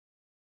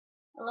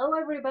Hello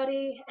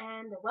everybody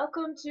and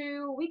welcome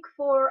to week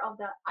 4 of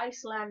the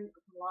Iceland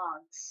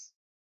vlogs.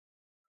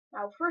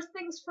 Now first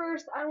things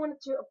first, I wanted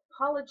to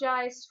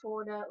apologize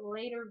for the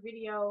later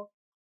video.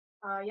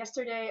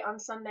 Yesterday on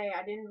Sunday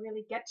I didn't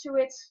really get to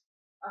it,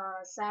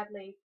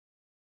 sadly,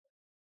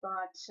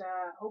 but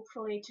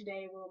hopefully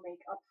today will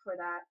make up for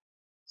that.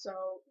 So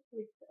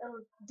with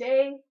a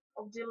day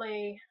of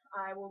delay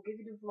I will give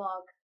you the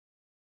vlog.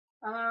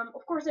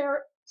 Of course, there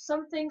are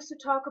some things to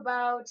talk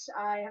about.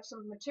 I have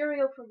some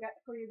material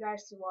for you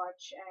guys to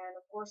watch, and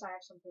of course, I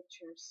have some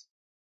pictures.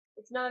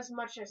 It's not as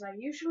much as I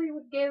usually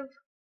would give,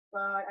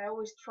 but I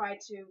always try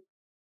to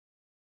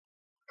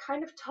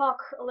kind of talk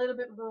a little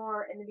bit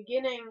more in the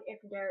beginning if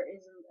there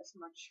isn't as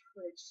much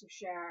footage to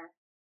share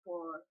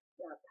for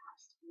the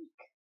past week.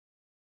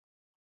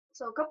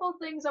 So, a couple of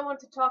things I want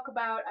to talk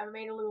about. I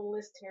made a little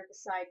list here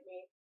beside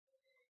me.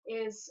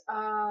 Is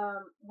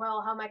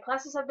well, how my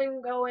classes have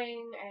been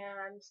going,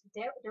 and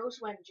those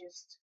went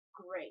just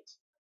great.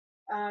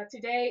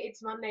 Today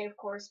it's Monday, of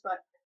course,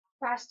 but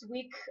past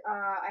week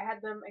I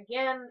had them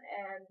again,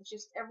 and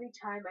just every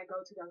time I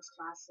go to those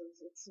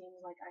classes, it seems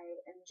like I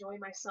enjoy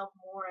myself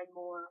more and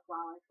more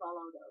while I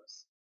follow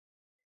those.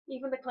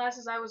 Even the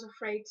classes I was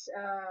afraid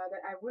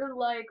that I wouldn't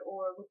like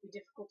or would be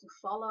difficult to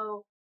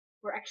follow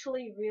were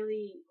actually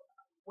really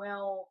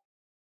well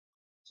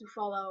to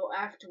follow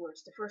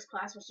afterwards. The first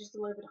class was just a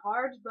little bit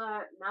hard,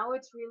 but now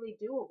it's really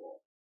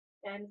doable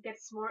and it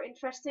gets more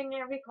interesting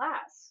in every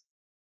class.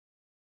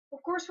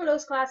 Of course, for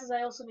those classes,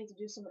 I also need to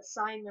do some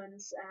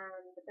assignments,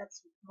 and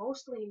that's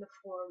mostly in the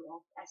form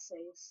of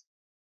essays.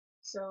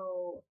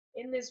 So,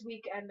 in this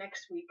week and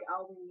next week,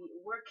 I'll be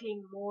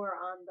working more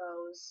on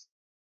those,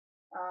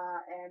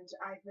 and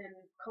I've been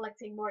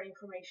collecting more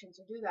information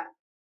to do that.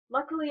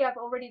 Luckily, I've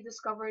already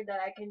discovered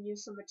that I can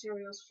use some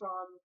materials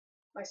from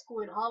my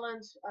school in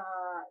Holland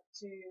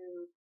to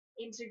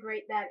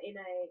integrate that in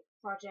a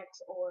project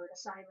or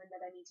assignment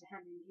that I need to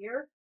hand in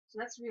here. So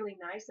that's really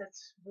nice. That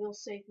will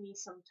save me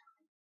some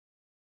time.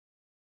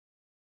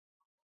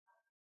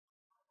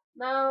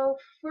 Now,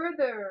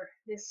 further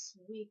this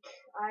week,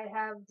 I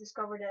have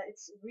discovered that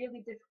it's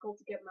really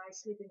difficult to get my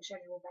sleeping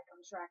schedule back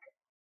on track.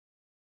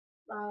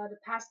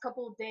 The past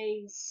couple of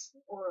days,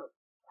 or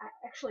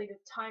actually the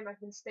time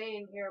I've been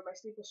staying here, my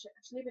sleeping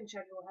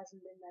schedule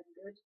hasn't been that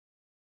good.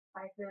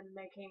 I've been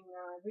making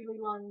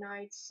really long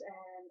nights,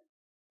 and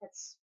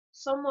it's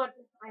somewhat,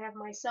 I have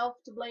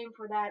myself to blame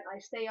for that. I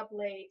stay up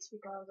late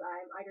because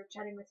I'm either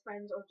chatting with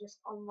friends or just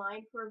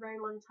online for a very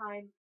long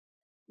time.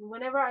 And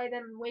whenever I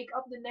then wake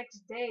up the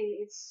next day,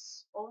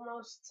 it's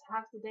almost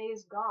half the day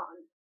is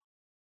gone.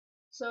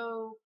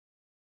 So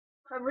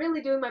I'm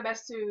really doing my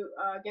best to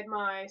get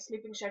my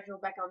sleeping schedule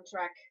back on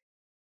track,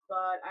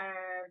 but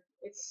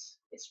it's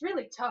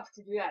really tough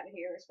to do that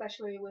here,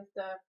 especially with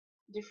the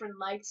different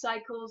light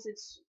cycles.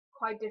 It's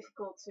quite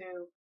difficult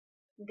to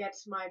get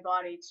my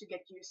body to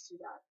get used to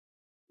that,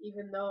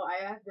 even though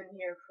I have been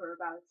here for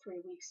about 3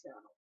 weeks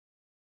now.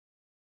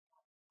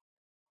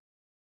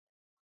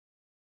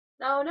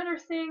 Now, another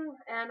thing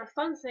and a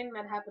fun thing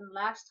that happened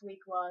last week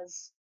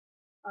was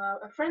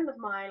a friend of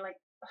mine, like,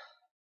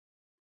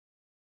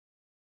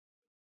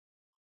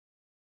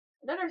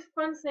 another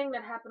fun thing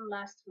that happened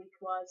last week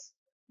was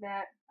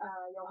that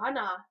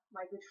Johanna,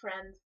 my good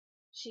friend,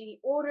 she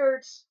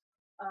ordered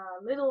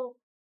little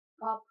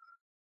pop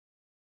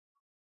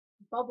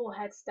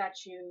bobblehead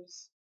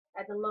statues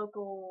at the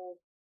local,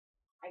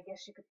 I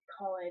guess you could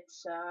call it,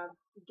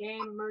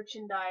 game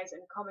merchandise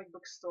and comic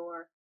book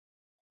store,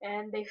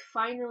 and they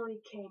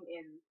finally came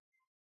in.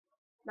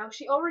 Now,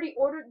 she already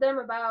ordered them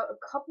about a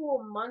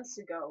couple of months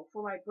ago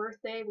for my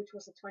birthday, which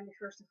was the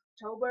 21st of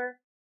October,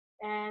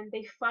 and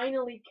they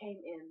finally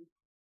came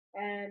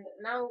in. And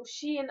now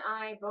she and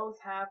I both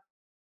have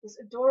this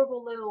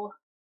adorable little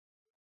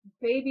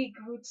baby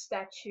Groot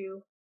statue,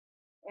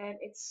 and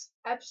it's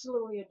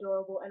absolutely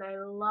adorable, and I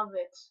love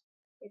it.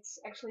 It's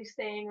actually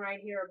staying right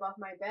here above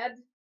my bed,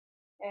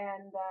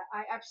 and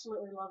I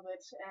absolutely love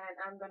it, and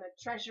I'm gonna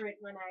treasure it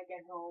when I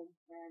get home,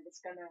 and it's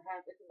gonna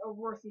have a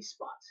worthy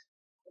spot.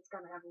 It's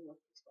gonna have a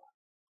worthy spot.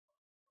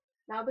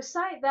 Now,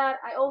 beside that,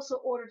 I also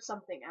ordered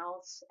something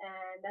else,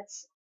 and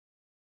that's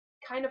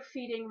kind of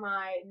feeding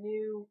my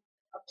new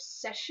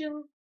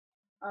obsession.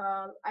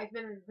 I've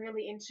been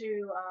really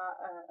into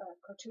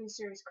a cartoon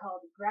series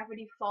called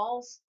Gravity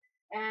Falls,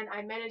 and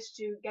I managed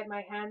to get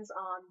my hands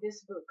on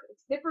this book.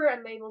 It's Dipper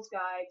and Mabel's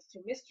Guide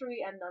to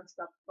Mystery and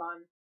Nonstop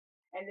Fun,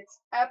 and it's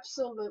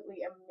absolutely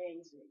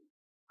amazing.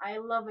 I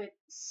love it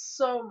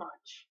so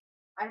much.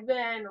 I've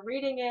been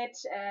reading it,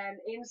 and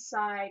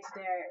inside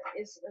there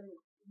is a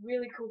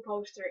really cool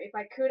poster. If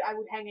I could, I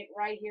would hang it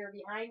right here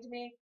behind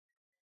me,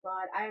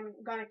 but I'm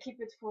gonna keep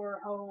it for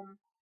home,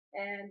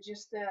 and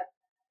just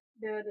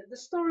the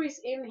stories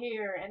in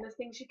here and the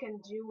things you can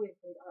do with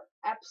it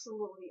are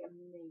absolutely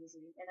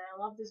amazing, and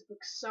I love this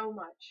book so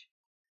much.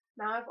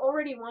 Now, I've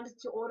already wanted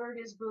to order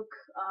this book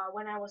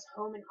when I was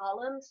home in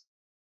Holland,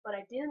 but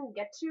I didn't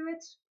get to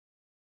it.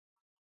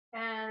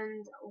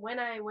 And when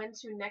I went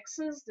to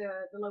Nexus,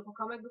 the local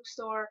comic book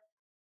store,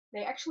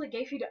 they actually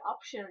gave you the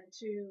option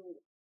to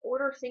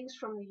order things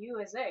from the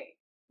USA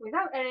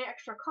without any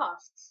extra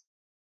costs.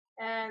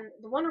 And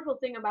the wonderful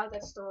thing about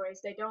that store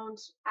is they don't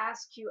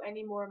ask you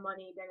any more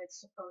money than it's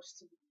supposed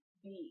to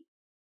be.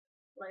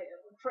 Like,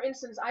 for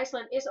instance,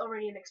 Iceland is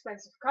already an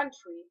expensive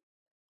country,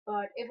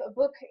 but if a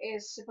book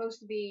is supposed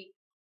to be,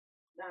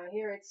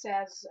 here it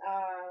says,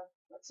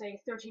 let's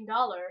say $13,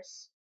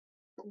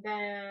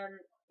 then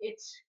it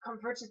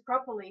converts it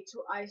properly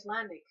to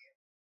Icelandic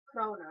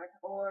kroner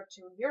or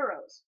to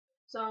euros.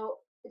 So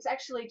it's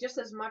actually just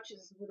as much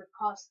as it would have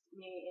cost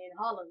me in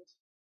Holland,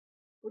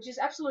 which is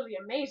absolutely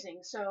amazing.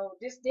 So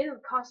this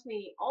didn't cost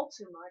me all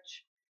too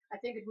much. I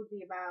think it would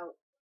be about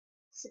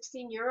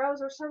 16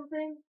 euros or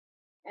something,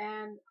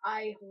 and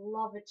I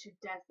love it to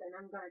death, and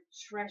I'm gonna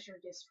treasure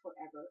this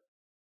forever.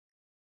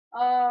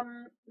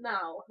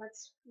 Now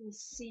let's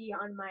see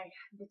on my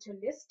little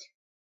list.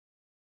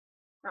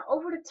 Now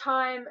over the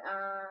time,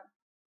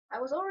 I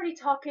was already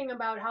talking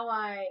about how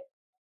I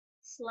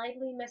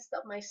slightly messed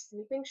up my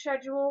sleeping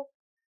schedule.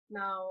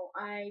 Now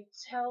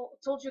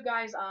told you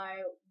guys I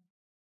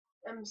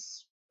am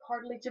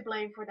partly to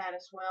blame for that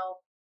as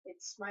well.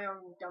 It's my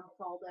own dumb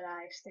fault that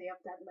I stay up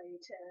that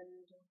late and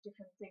do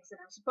different things that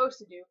I'm supposed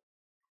to do.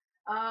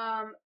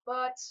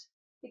 But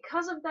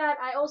because of that,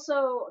 I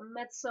also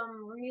met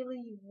some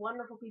really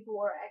wonderful people,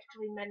 or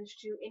actually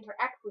managed to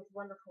interact with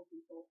wonderful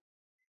people.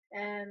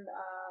 And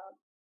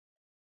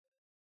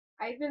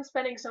I've been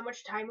spending so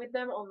much time with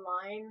them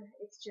online.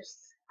 It's just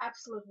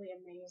absolutely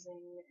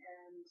amazing.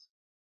 And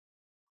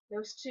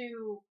those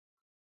two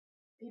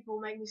people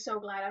make me so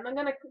glad. I'm not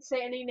gonna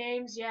say any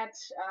names yet,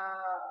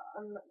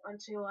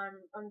 until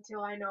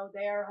I know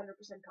they are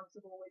 100%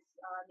 comfortable with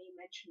me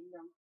mentioning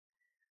them.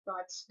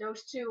 But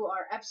those two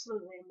are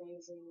absolutely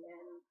amazing,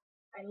 and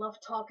I love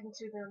talking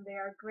to them. They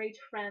are great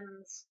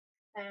friends,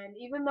 and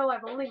even though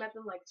I've only met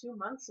them like 2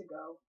 months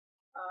ago,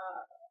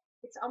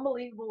 it's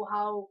unbelievable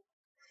how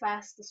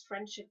fast this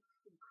friendship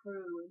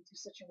grew into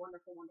such a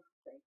wonderful, wonderful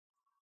thing.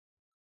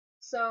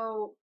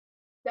 So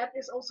that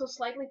is also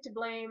slightly to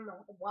blame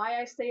why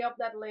I stay up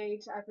that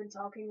late. I've been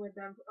talking with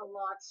them a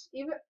lot,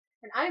 even,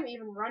 and I'm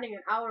even running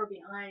an hour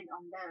behind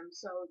on them.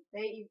 So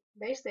they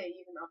stay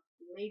even up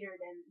later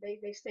than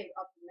they stayed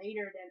up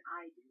later than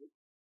I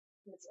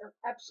do. It's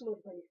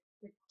absolutely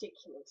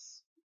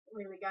ridiculous.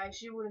 Really,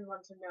 guys, you wouldn't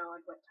want to know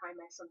at what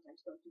time I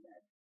sometimes go to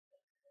bed.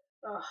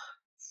 Ugh,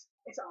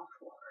 it's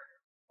awful.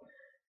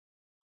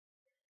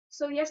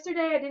 So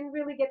yesterday I didn't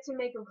really get to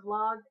make a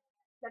vlog.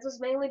 That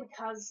was mainly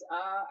because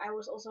I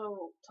was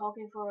also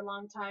talking for a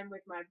long time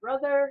with my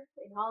brother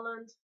in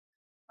Holland.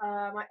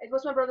 It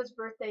was my brother's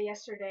birthday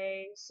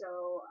yesterday,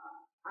 so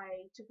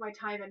I took my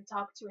time and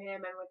talked to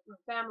him and with my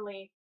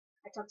family.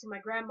 I talked to my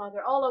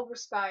grandmother all over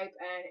Skype,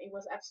 and it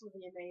was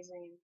absolutely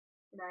amazing.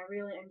 And I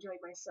really enjoyed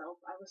myself.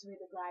 I was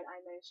really glad I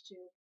managed to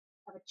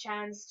have a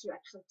chance to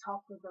actually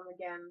talk with them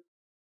again.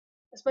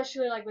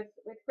 Especially like with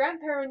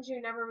grandparents, you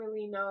never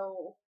really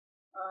know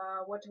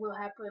what will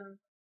happen,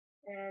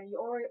 and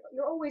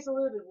you're always a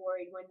little bit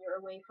worried when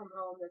you're away from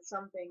home that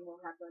something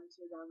will happen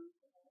to them,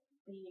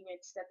 being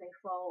it that they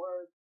fall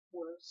or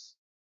worse.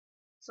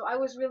 So I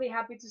was really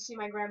happy to see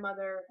my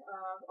grandmother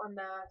on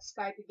the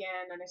Skype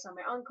again, and I saw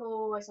my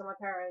uncle, I saw my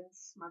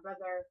parents, my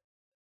brother,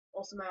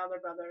 also my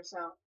other brother. So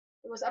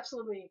it was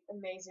absolutely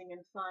amazing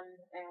and fun,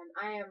 and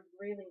I am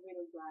really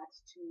really glad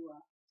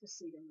to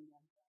see them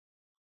again.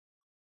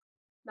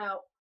 Now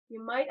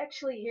you might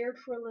actually hear it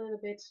for a little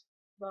bit,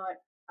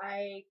 but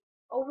I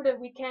over the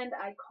weekend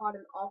I caught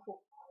an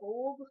awful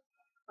cold.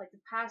 Like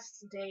the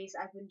past days,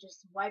 I've been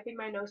just wiping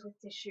my nose with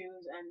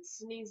tissues and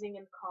sneezing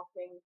and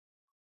coughing.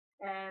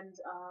 And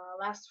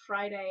last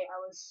Friday, I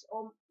was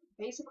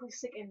basically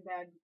sick in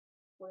bed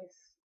with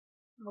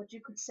what you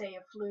could say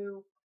a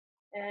flu,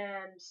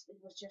 and it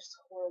was just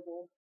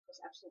horrible. It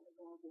was absolutely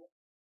horrible.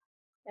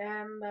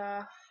 And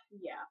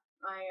yeah,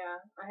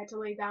 I had to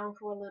lay down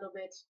for a little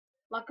bit.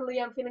 Luckily,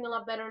 I'm feeling a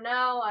lot better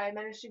now. I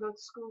managed to go to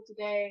school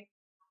today.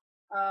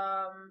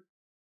 Um,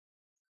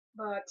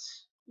 but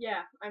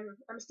yeah,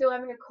 I'm still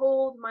having a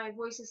cold. My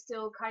voice is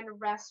still kind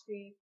of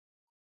raspy,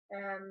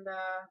 and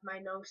my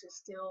nose is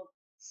still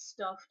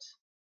stuffed.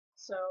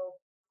 So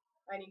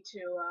I need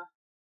to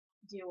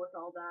deal with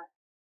all that.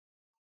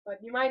 But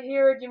you might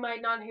hear it, you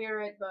might not hear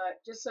it,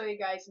 but just so you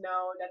guys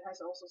know, that has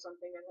also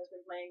something that has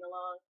been playing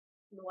along,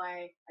 and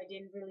why I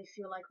didn't really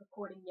feel like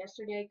recording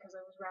yesterday, because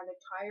I was rather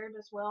tired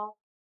as well.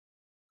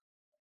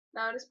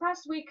 Now, this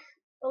past week,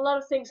 a lot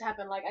of things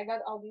happened. Like, I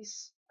got all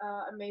these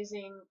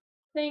amazing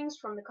things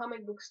from the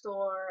comic book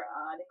store,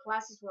 the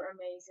classes were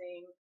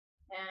amazing,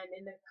 and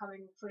in the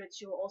coming footage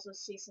you will also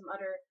see some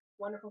other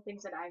wonderful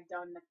things that I've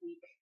done that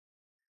week.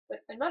 But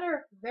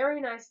another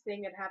very nice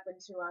thing that happened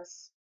to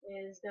us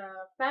is the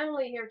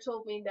family here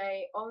told me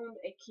they owned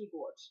a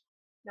keyboard.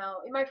 Now,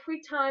 in my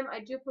free time, I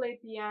do play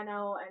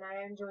piano and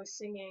I enjoy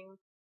singing.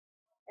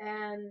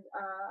 And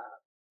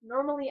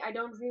normally, I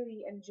don't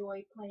really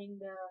enjoy playing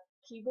the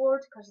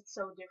keyboard because it's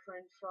so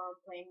different from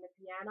playing the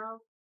piano.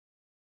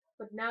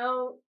 But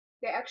now,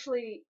 they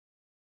actually,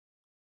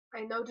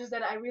 I noticed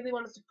that I really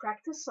wanted to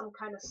practice some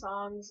kind of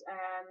songs,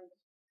 and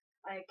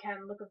I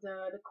can look at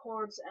the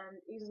chords and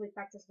easily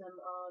practice them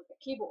on a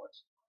keyboard.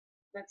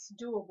 That's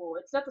doable.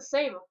 It's not the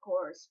same, of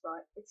course,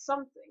 but it's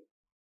something.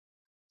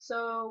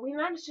 So we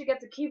managed to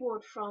get the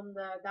keyboard from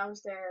the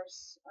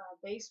downstairs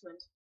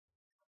basement,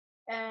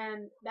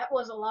 and that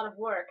was a lot of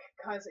work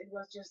because it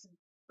was just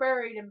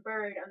buried and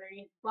buried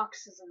underneath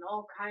boxes and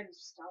all kinds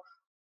of stuff.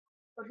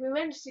 But we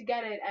managed to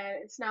get it, and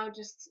it's now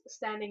just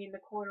standing in the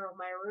corner of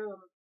my room.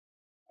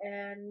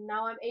 And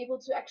now I'm able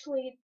to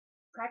actually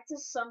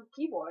practice some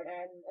keyboard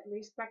and at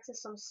least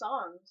practice some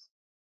songs.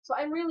 So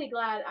I'm really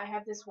glad I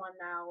have this one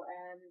now,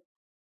 and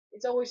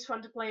it's always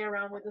fun to play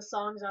around with the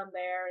songs on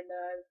there and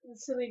the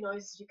silly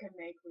noises you can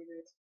make with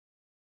it.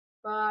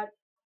 But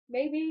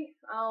maybe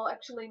I'll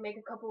actually make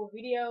a couple of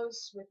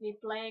videos with me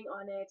playing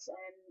on it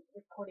and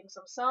recording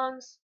some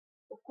songs.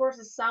 Of course,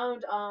 the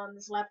sound on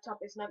this laptop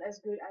is not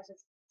as good as it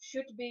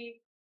should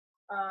be,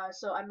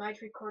 so I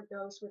might record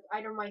those with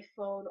either my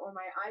phone or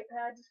my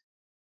iPad.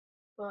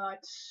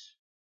 But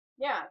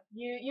yeah,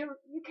 you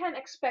can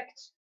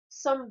expect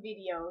some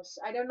videos.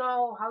 I don't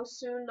know how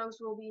soon those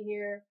will be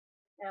here,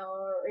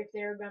 or if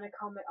they're gonna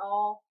come at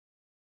all,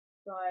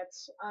 but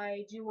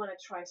I do want to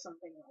try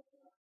something like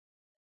that.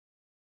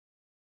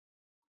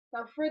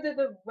 Now, further,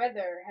 the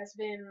weather has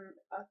been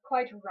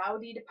quite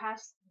rowdy the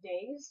past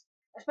days,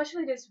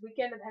 especially this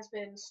weekend. It has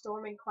been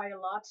storming quite a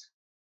lot,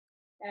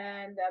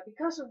 and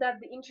because of that,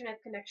 the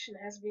internet connection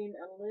has been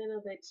a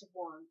little bit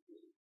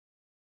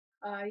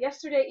wonky.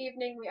 Yesterday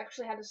evening, we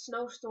actually had a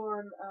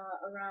snowstorm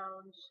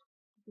around,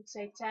 you could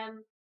say,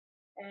 10,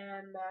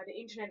 and the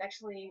internet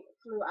actually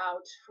flew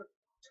out for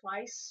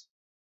twice.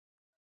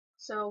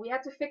 So we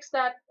had to fix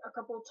that a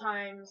couple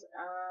times,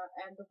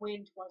 and the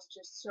wind was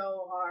just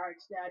so hard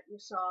that you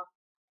saw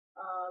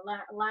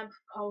lamp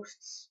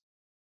posts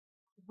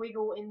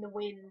wiggle in the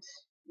wind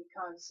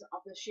because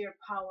of the sheer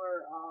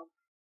power of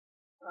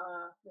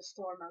the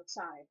storm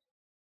outside.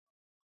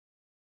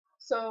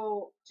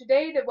 So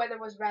today the weather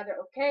was rather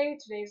okay.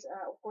 Today's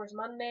of course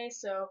Monday,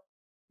 so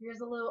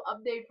here's a little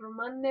update for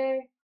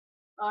Monday.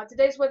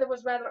 Today's weather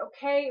was rather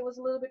okay. It was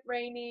a little bit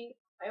rainy.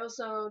 I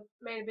also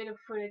made a bit of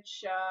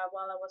footage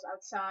while I was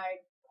outside,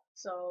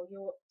 so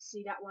you'll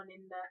see that one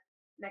in the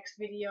next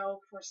video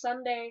for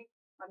Sunday.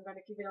 I'm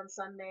gonna keep it on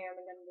Sunday and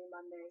I'm gonna do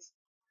Mondays.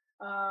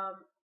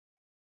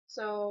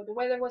 So the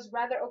weather was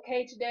rather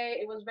okay today.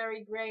 It was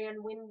very gray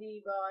and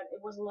windy, but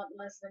it was a lot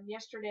less than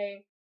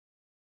yesterday.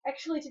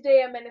 Actually,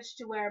 today I managed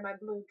to wear my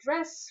blue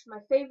dress, my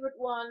favorite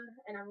one,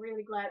 and I'm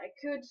really glad I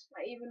could.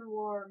 I even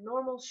wore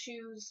normal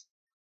shoes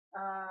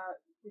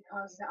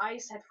because the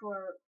ice had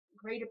for a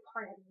greater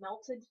part had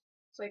melted,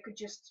 so I could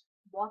just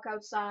walk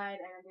outside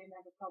and I didn't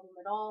have a problem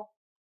at all.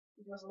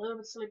 It was a little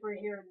bit slippery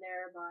here and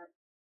there, but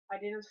I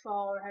didn't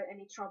fall or had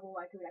any trouble.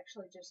 I could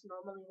actually just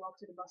normally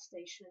walk to the bus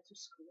station and to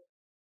school.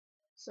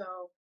 So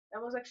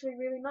that was actually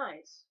really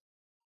nice.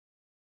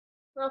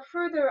 Well,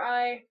 further,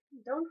 I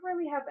don't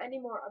really have any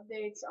more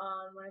updates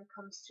on when it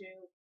comes to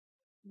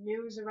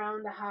news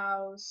around the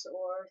house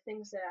or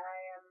things that I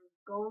am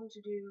going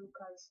to do,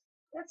 because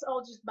that's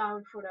all just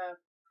bound for the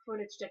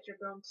footage that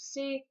you're going to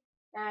see,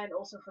 and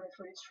also for the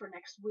footage for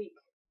next week.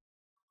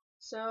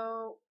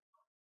 So,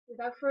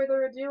 without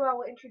further ado, I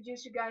will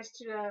introduce you guys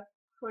to the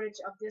footage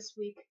of this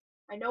week.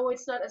 I know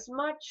it's not as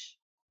much,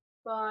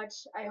 but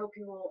I hope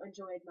you will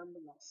enjoy it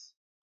nonetheless.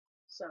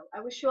 So,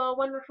 I wish you all a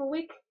wonderful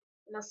week,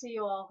 and I'll see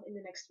you all in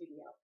the next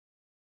video.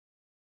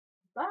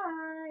 Bye!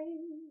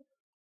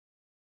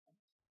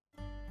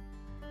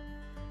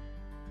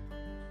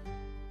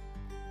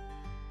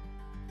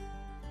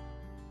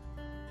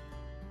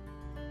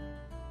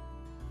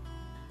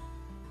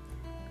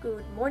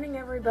 Good morning,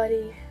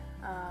 everybody.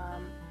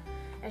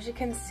 As you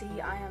can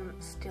see, I am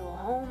still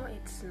home.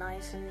 It's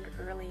nice and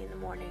early in the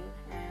morning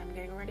and I'm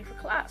getting ready for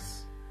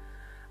class.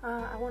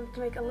 I wanted to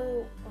make a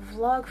little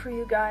vlog for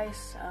you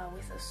guys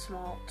with a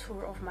small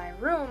tour of my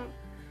room,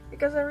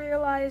 because I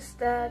realized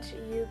that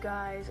you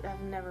guys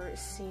have never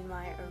seen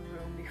my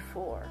room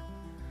before.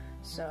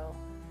 So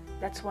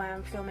that's why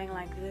I'm filming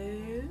like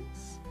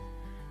this,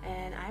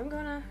 and I'm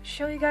gonna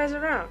show you guys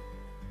around.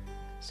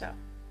 So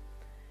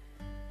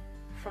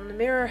from the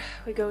mirror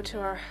we go to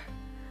our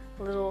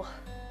little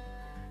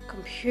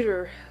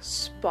computer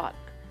spot.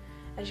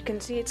 As you can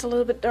see, it's a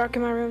little bit dark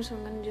in my room, so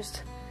I'm gonna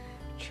just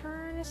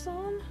turn this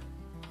on.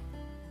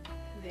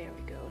 There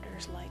we go,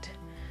 there's light.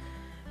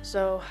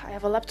 So I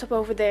have a laptop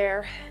over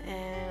there,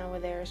 and over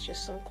there is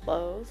just some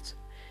clothes.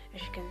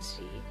 As you can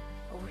see,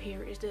 over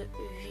here is the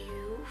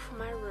view from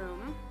my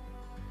room,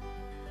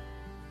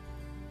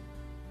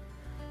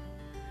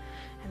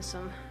 and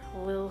some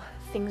little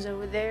things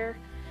over there.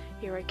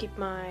 Here I keep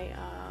my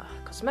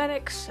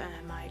cosmetics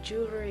and my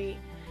jewelry,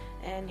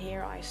 and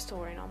here I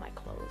store in all my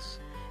clothes.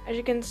 As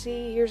you can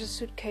see, here's a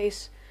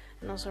suitcase,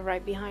 and also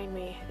right behind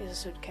me is a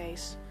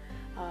suitcase.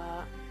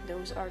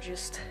 Those are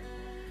just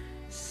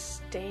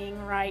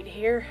staying right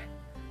here.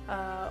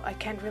 I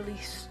can't really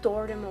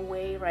store them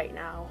away right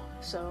now,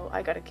 so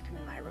I gotta keep them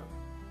in my room.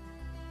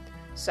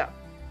 So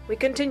we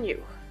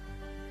continue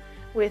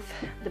with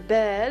the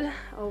bed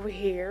over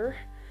here,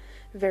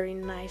 very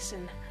nice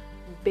and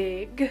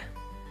big,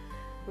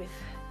 with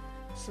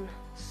some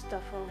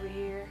stuff over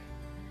here,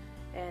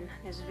 and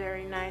this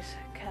very nice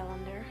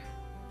calendar.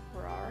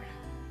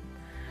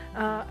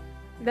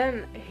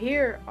 Then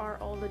here are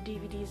all the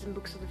DVDs and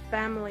books of the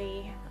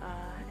family,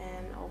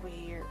 and over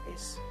here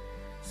is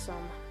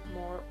some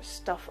more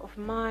stuff of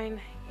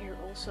mine. Here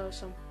also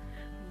some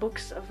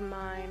books of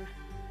mine,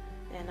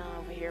 and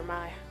over here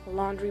my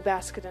laundry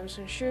basket and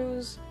some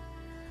shoes.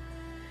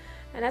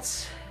 And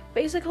that's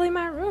basically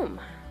my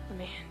room. Let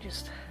me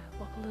just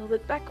walk a little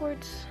bit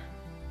backwards.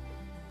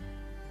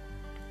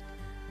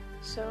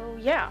 So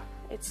yeah,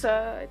 it's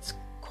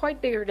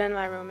quite bigger than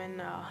my room in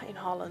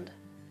Holland,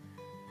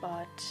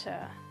 but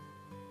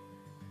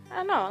I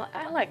don't know,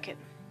 I like it.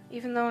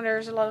 Even though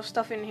there's a lot of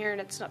stuff in here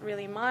that's not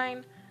really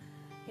mine,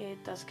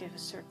 it does give a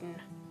certain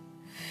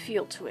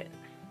feel to it.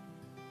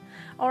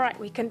 Alright,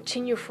 we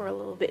continue for a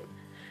little bit.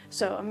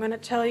 So I'm gonna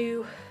tell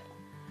you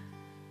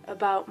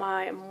about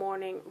my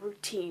morning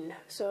routine.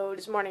 So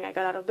this morning I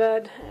got out of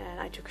bed and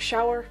I took a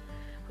shower,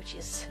 which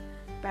is,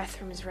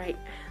 bathroom is right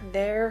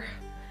there.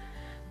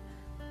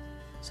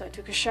 So I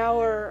took a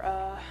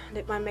shower,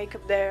 did my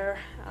makeup there,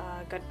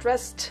 got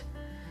dressed,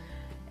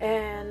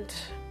 and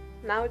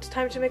now it's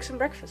time to make some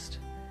breakfast.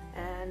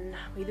 And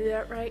we do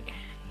that right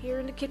here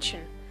in the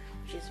kitchen,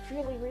 which is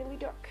really, really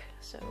dark,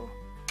 so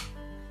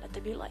let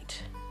there be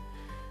light.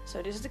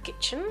 So this is the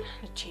kitchen,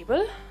 the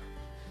table,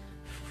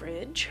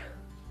 fridge,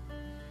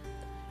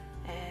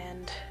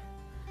 and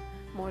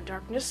more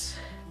darkness.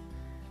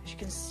 As you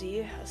can see,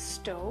 a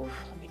stove.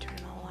 Let me turn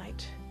on the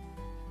light.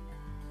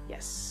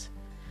 Yes,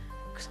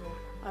 some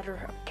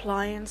other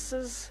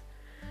appliances.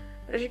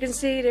 But as you can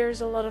see,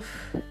 there's a lot of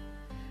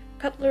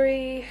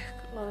cutlery,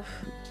 a lot of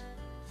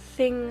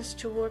things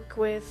to work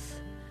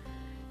with.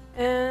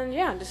 And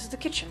yeah, this is the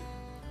kitchen.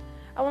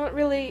 I won't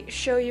really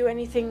show you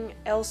anything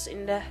else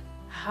in the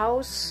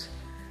house.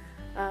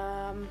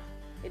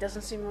 It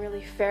doesn't seem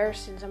really fair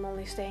since I'm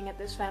only staying at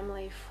this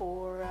family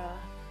for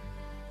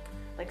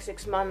like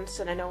 6 months,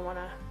 and I don't want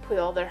to put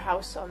all their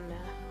house on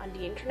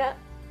the internet.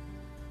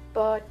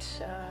 But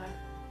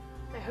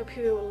I hope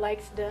you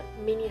liked the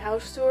mini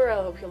house tour. I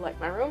hope you like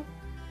my room,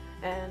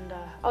 and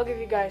I'll give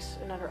you guys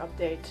another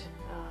update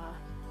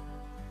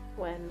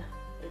when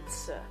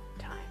it's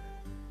time.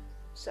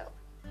 So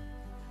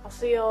I'll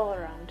see you all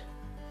around.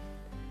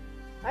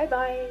 Bye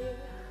bye.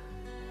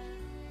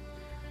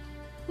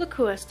 Look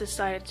who has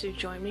decided to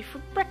join me for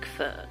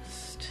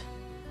breakfast.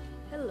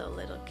 Hello,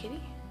 little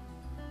kitty.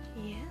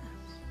 Yes.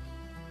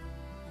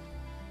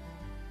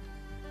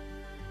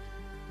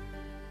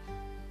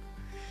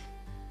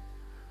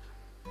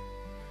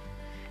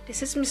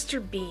 This is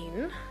Mr.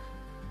 Bean.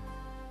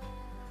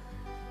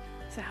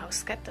 It's a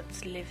house cat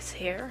that lives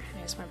here.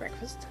 Here's my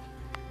breakfast.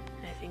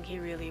 I think he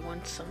really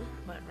wants some,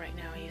 but right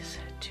now he's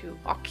too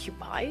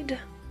occupied.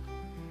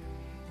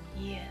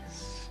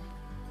 Yes.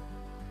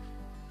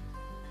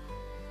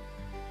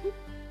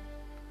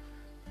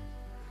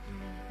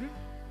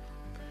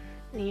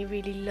 And he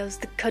really loves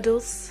the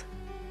cuddles.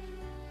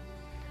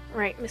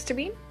 Right, Mr.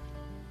 Bean?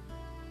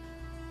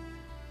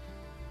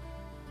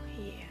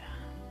 Yeah.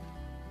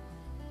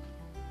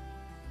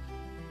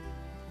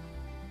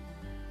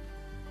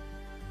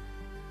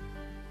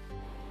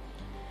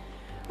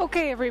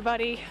 Okay,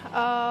 everybody.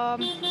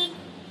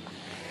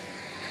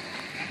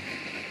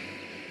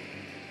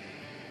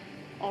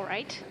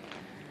 Alright.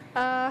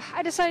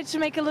 I decided to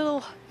make a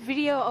little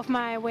video of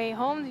my way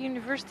home. The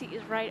university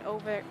is right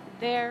over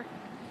there.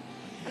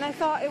 And I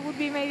thought it would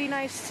be maybe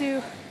nice to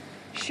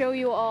show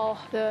you all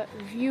the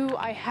view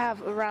I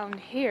have around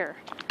here.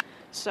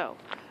 So,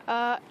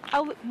 I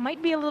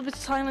might be a little bit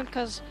silent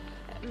because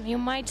you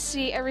might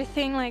see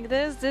everything like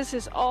this. This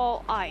is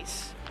all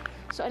ice.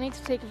 So I need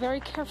to take very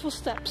careful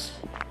steps.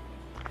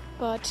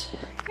 But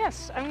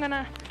yes, I'm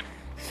gonna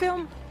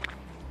film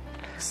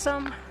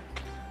some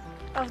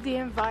of the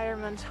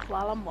environment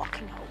while I'm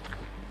walking home.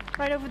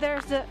 Right over there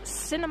is the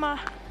cinema.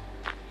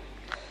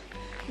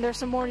 There's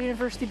some more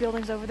university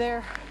buildings over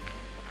there.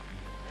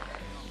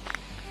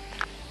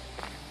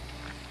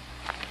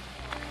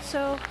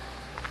 So,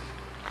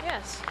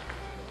 yes,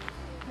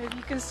 if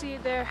you can see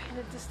there in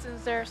the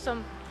distance, there are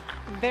some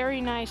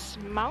very nice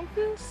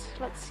mountains.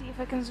 Let's see if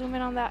I can zoom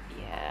in on that.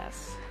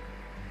 Yes.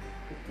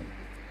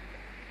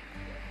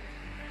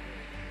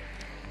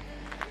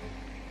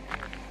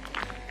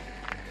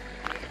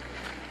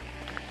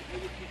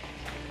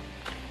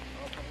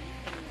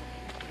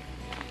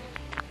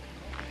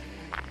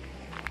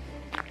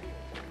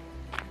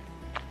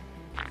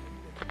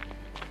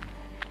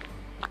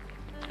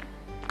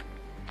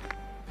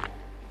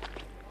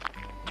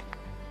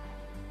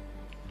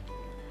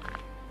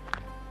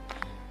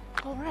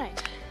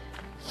 Alright.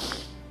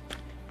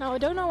 Now I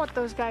don't know what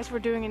those guys were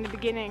doing in the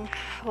beginning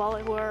while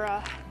they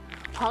were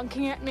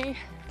honking at me,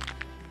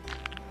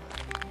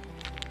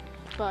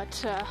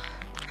 but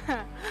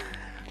I'm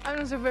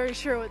not so very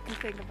sure what to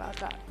think about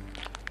that.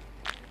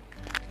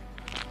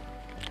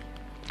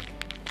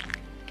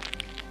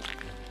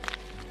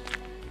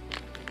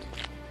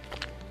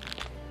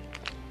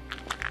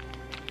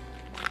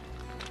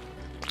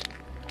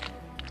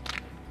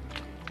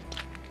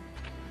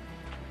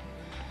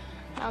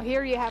 Now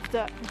here you have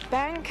the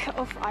Bank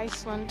of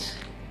Iceland,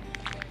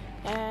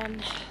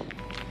 and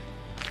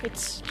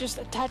it's just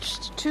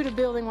attached to the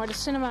building where the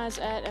cinema is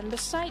at, and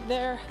beside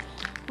there,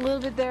 a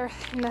little bit there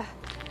in the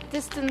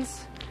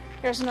distance,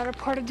 there's another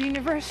part of the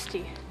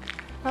university.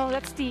 Well,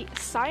 that's the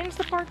science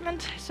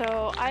department,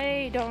 so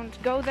I don't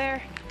go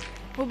there.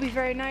 It will be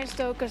very nice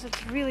though, because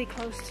it's really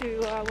close to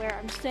where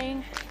I'm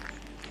staying.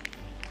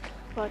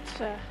 But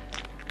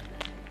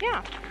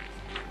yeah.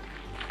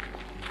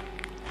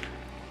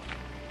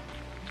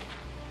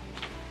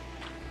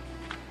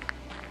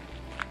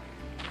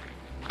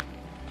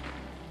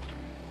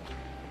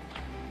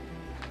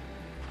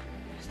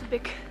 Just a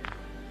big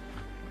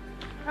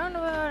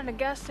roundabout and a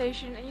gas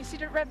station, and you see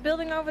that red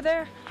building over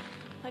there,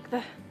 like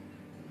the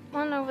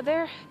one over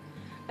there.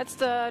 That's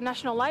the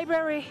National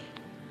Library.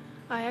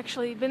 I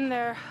actually been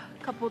there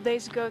a couple of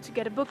days ago to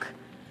get a book.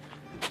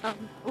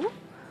 Ooh,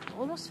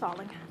 almost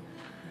falling.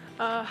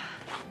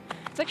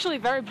 It's actually a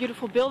very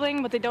beautiful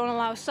building, but they don't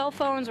allow cell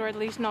phones, or at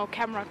least no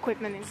camera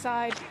equipment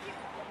inside.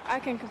 I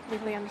can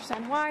completely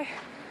understand why.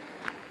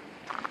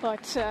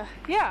 But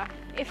yeah,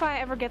 if I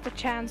ever get the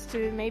chance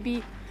to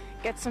maybe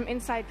get some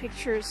inside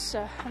pictures,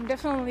 I'm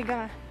definitely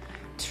gonna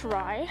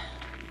try.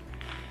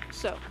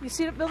 So, you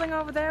see the building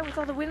over there with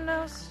all the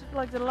windows,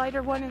 like the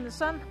lighter one in the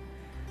sun?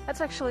 That's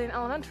actually an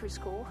elementary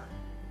school.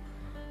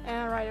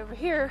 And right over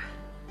here,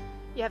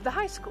 you have the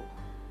high school.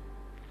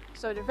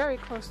 So they're very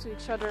close to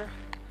each other.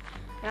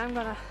 And I'm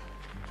gonna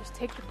just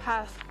take the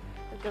path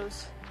that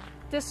goes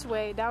this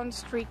way down the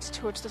street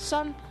towards the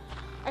sun.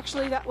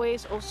 Actually, that way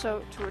is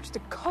also towards the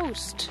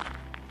coast.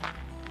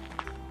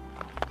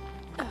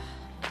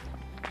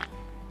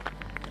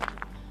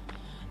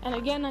 And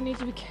again, I need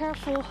to be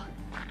careful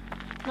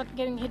not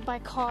getting hit by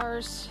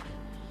cars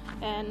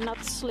and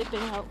not slipping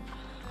out.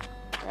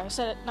 I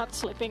said it, not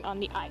slipping on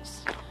the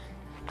ice.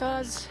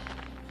 Because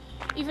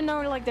even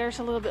though like there's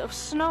a little bit of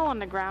snow on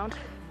the ground,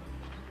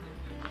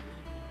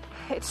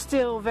 it's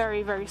still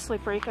very, very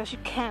slippery because you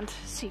can't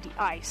see the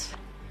ice.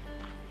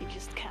 You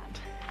just can't.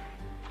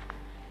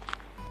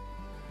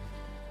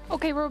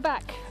 Okay, we're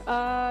back.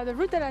 The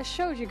route that I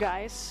showed you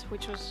guys,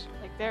 which was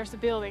like there's the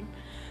building,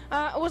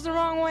 was the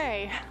wrong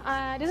way.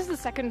 This is the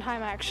second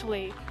time I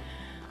actually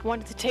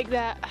wanted to take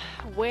that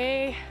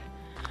way,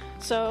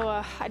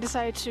 so I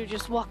decided to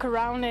just walk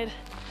around it.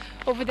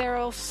 Over there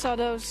I also saw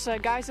those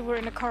guys that were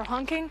in the car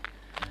honking.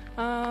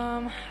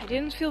 I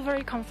didn't feel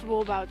very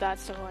comfortable about that,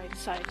 so I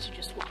decided to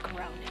just walk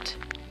around it.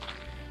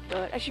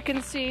 But as you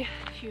can see,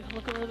 if you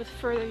look a little bit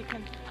further, you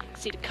can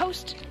see the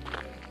coast.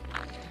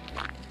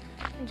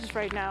 I'm just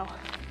right now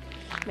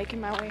making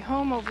my way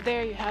home. Over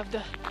there you have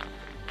the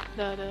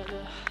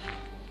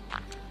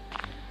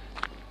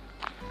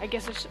I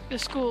guess it's the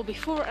school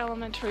before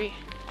elementary,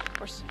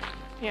 or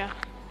yeah.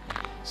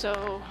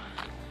 So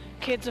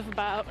kids of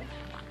about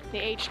the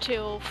age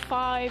till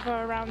 5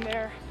 are around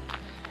there,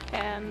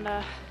 and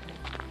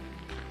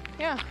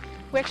yeah,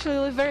 we actually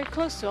live very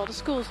close to all the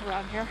schools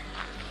around here.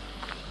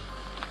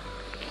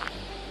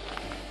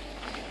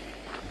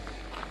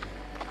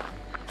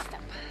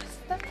 Step,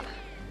 step.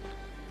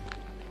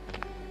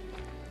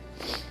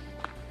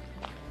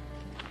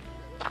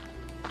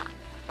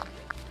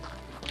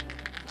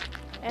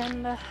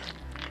 And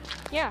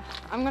yeah,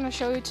 I'm gonna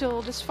show you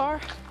till this far,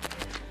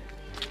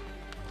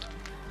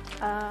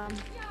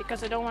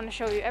 because I don't want to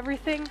show you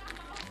everything,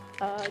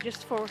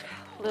 just for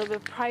a little bit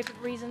of private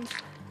reasons.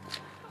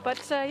 But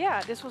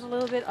yeah, this was a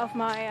little bit of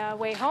my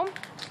way home,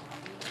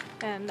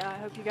 and I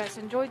hope you guys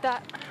enjoyed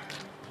that.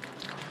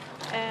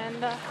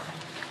 And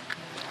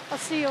I'll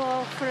see you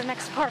all for the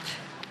next part,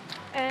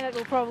 and it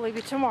will probably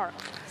be tomorrow.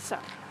 So,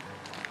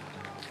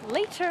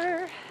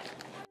 later!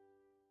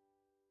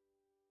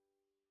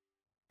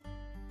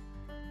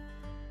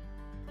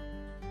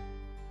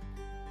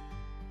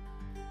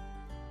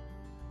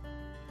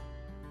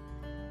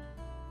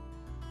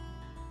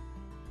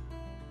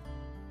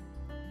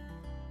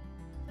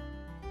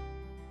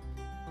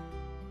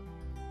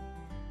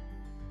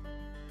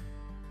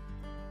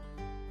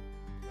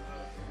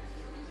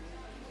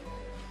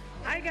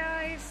 Hi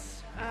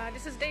guys,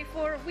 this is day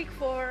 4 of week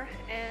 4,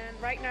 and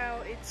right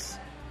now it's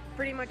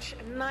pretty much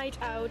night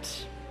out,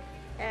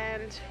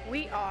 and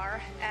we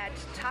are at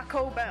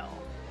Taco Bell.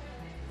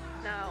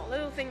 Now, a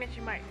little thing that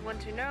you might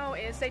want to know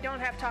is they don't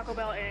have Taco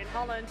Bell in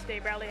Holland. They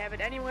barely have it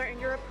anywhere in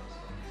Europe.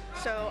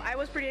 So I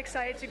was pretty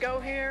excited to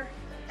go here,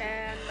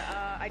 and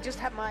I just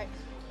had my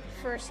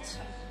first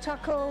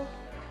taco,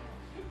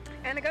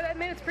 and I gotta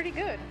admit it's pretty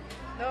good.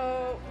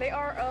 Though they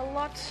are a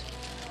lot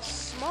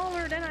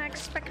smaller than I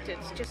expected.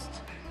 Just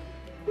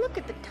look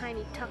at the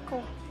tiny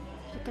taco.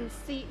 You can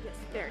see, yes,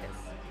 there it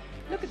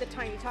is. Look at the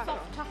tiny taco.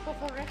 Soft taco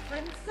for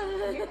reference.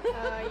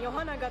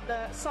 Johanna got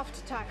the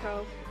soft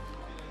taco,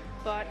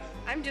 but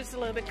I'm just a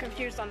little bit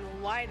confused on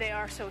why they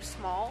are so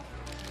small.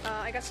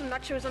 I got some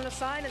nachos on the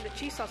side, and the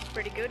cheese sauce is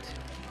pretty good.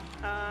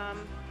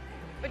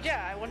 But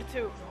yeah, I wanted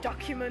to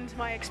document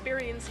my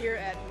experience here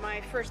at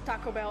my first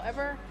Taco Bell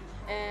ever,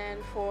 and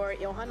for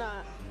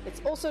Johanna, it's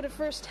also the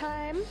first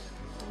time.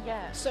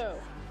 Yeah. So,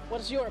 what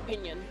is your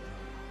opinion?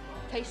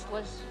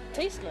 tasteless.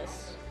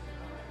 Tasteless?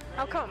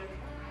 How come?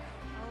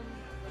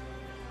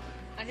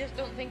 I just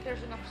don't think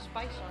there's enough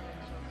spice on it.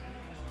 So.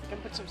 You can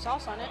put some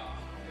sauce on it.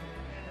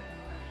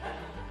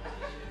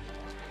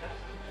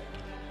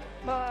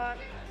 But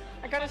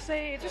I gotta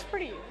say, it's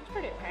pretty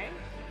okay.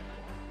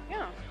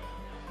 Yeah.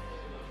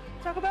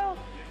 Taco Bell,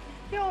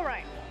 you're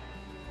alright.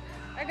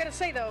 I gotta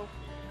say though,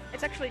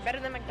 it's actually better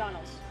than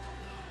McDonald's.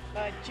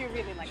 But you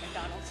really like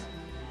McDonald's.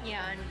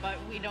 Yeah, but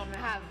we don't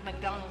have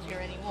McDonald's here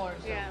anymore.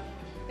 So. Yeah.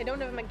 They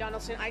don't have a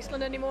McDonald's in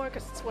Iceland anymore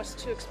because it was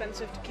too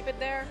expensive to keep it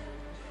there.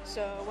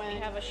 So when we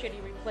have a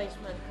shitty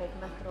replacement called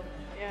Metro.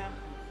 Yeah,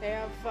 they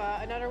have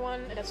another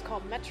one that's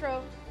called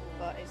Metro,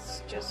 but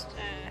it's just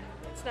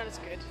it's not as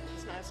good.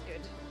 It's not as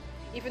good,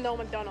 even though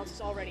McDonald's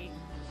is already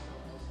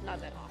not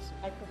that awesome.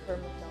 I prefer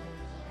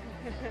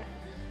McDonald's.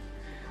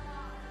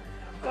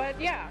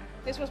 But yeah,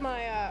 this was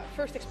my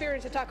first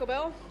experience at Taco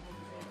Bell.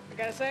 I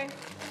gotta say,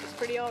 it's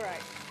pretty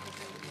alright.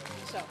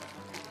 So,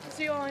 I'll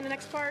see you all in the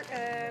next part,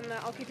 and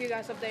I'll keep you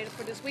guys updated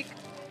for this week.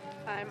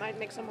 I might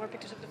make some more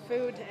pictures of the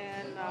food,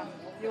 and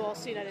you'll all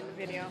see that in the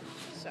video.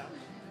 So,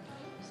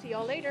 see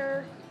y'all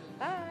later.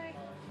 Bye!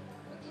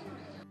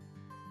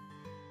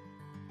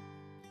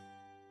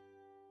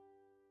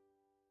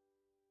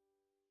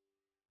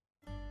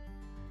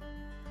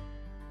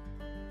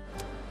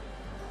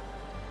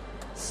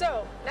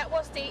 So, that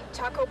was the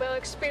Taco Bell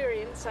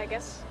experience, I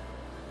guess.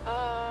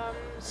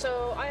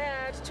 So I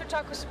had 2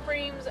 taco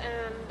supremes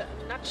and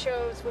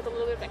nachos with a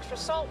little bit of extra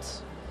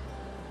salt,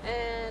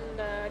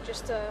 and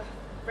just a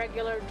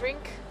regular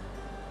drink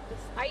with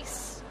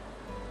ice.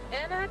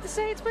 And I have to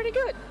say, it's pretty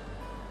good.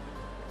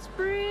 It's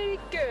pretty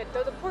good,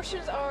 though the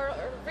portions are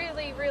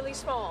really, really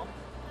small.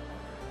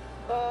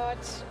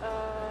 But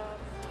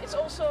it's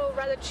also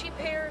rather cheap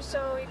here,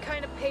 so you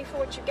kind of pay for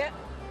what you get.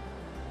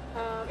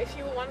 If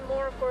you want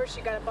more, of course,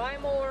 you gotta buy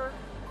more.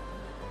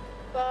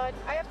 But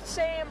I have to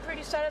say I'm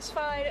pretty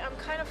satisfied. I'm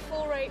kind of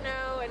full right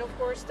now, and of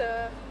course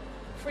the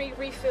free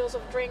refills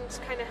of drinks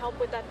kind of help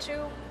with that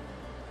too.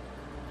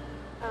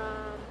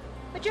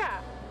 But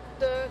yeah,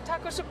 the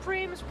Taco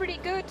Supreme is pretty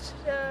good.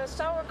 The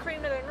sour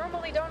cream that I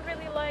normally don't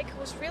really like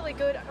was really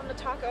good on the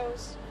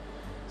tacos.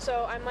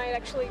 So I might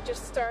actually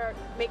just start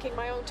making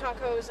my own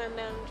tacos and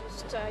then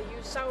just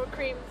use sour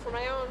cream for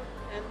my own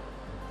and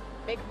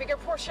make bigger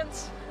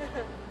portions.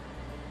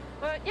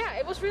 But yeah,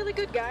 it was really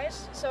good,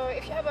 guys. So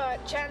if you have a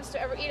chance to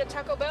ever eat at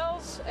Taco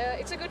Bell's,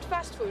 it's a good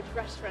fast food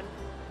restaurant.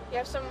 You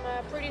have some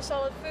pretty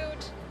solid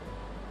food.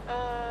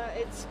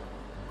 It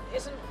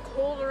isn't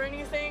cold or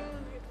anything.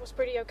 It was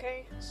pretty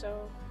okay.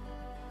 So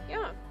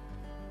yeah,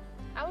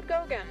 I would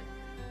go again.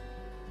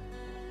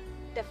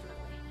 Definitely.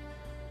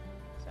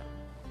 So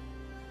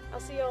I'll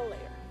see y'all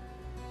later.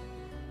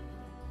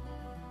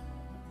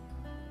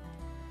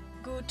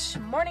 Good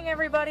morning,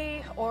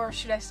 everybody, or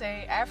should I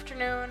say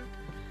afternoon.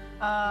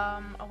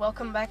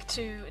 Welcome back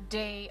to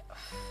day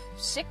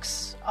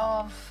 6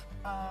 of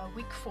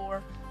week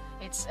 4.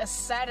 It's a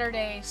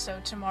Saturday,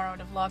 so tomorrow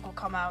the vlog will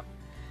come out.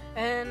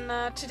 And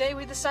today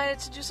we decided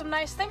to do some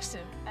nice things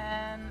too.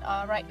 And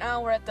right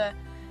now we're at the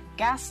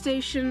gas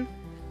station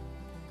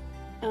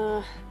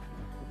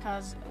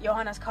because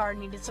Johanna's car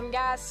needed some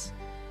gas.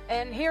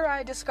 And here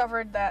I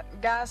discovered that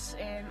gas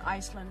in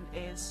Iceland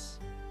is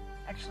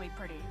actually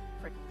pretty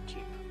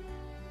cheap.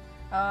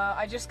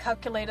 I just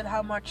calculated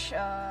how much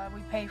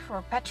we pay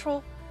for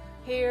petrol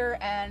here,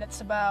 and it's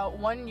about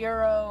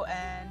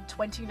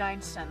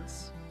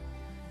 €1.29.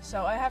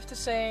 So I have to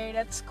say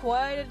that's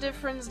quite a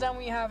difference than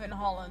we have in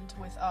Holland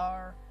with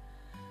our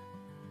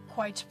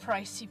quite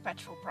pricey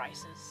petrol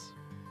prices.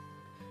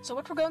 So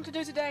what we're going to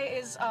do today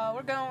is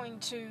we're going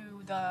to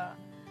the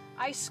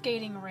ice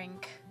skating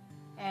rink,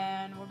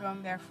 and we're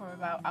going there for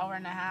about an hour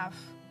and a half.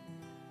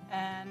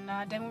 And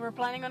then we were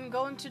planning on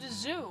going to the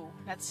zoo.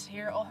 That's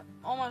here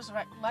almost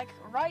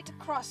right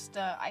across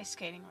the ice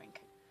skating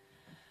rink.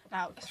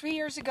 Now, 3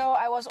 years ago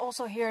I was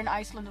also here in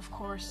Iceland, of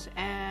course,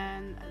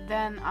 and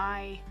then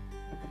I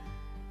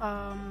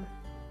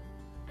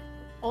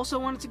also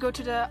wanted to go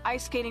to the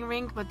ice skating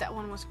rink, but that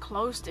one was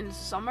closed in the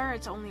summer.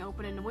 It's only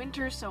open in the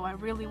winter, so I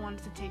really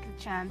wanted to take the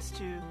chance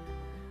to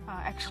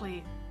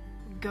actually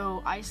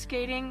go ice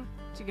skating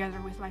together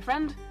with my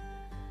friend.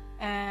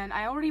 And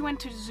I already went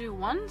to the zoo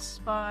once,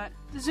 but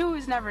the zoo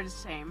is never the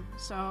same.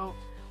 So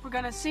we're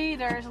gonna see.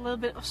 There's a little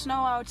bit of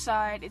snow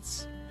outside.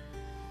 It's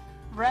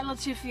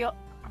relatively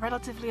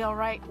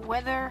alright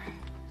weather.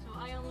 So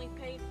I only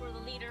paid for the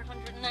liter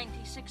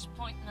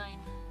 196.9.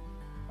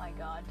 My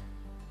god.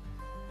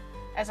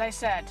 As I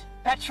said,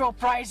 petrol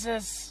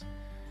prices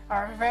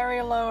are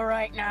very low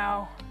right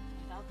now.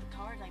 Without the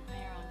card, I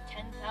pay around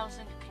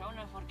 10,000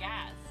 krona for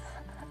gas.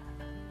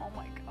 Oh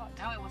my god.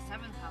 Now it was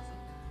 7,000.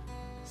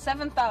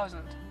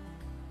 7,000.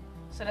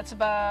 So that's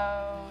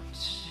about,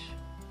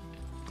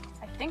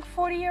 I think,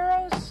 40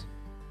 euros.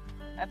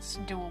 That's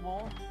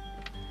doable.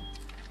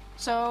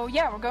 So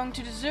yeah, we're going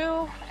to the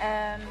zoo,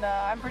 and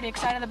I'm pretty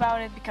excited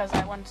about it because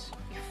I went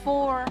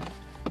before.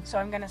 So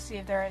I'm gonna see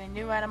if there are any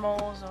new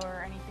animals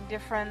or anything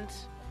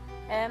different,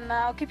 and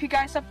I'll keep you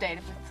guys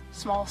updated with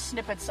small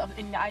snippets of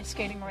in the ice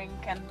skating rink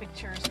and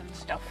pictures and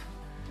stuff.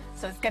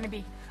 So it's gonna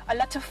be a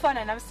lot of fun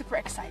and I'm super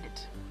excited.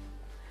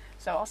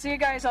 So I'll see you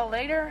guys all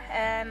later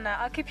and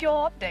I'll keep you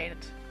all updated.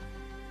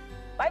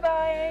 Bye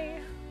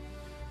bye!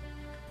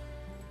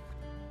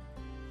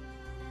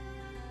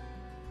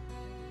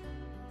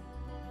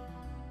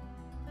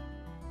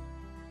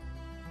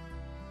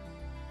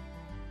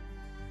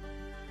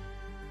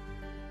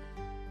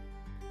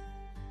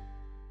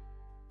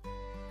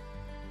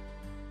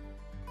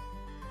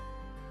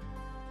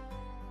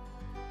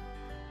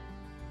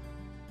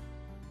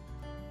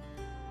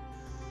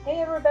 Hey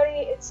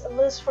everybody, it's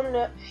Liz from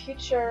the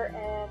future,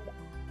 and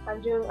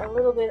I'm doing a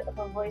little bit of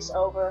a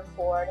voiceover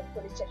for the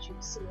footage that you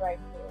can see right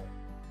here.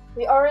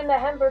 We are in the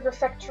hamburger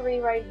factory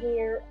right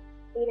here,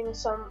 eating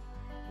some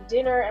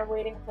dinner and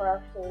waiting for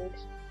our food.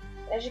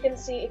 As you can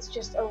see, it's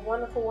just a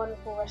wonderful,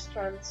 wonderful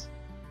restaurant,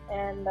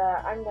 and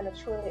I'm gonna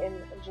truly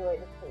enjoy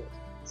the food.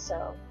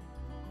 So,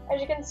 as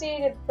you can see,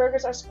 the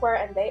burgers are square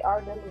and they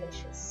are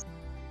delicious.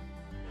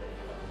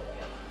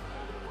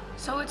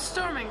 So it's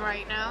storming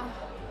right now.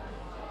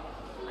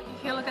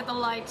 If you look at the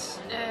lights,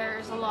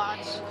 there's a lot.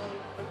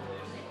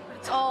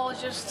 It's all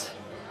just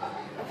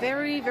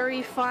very,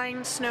 very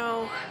fine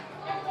snow.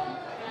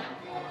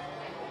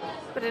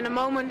 But in a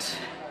moment,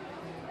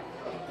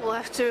 we'll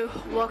have to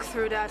walk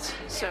through that,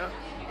 so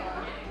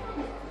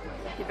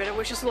you better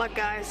wish us luck,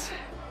 guys.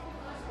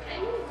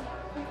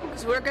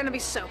 Because we're gonna be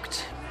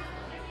soaked.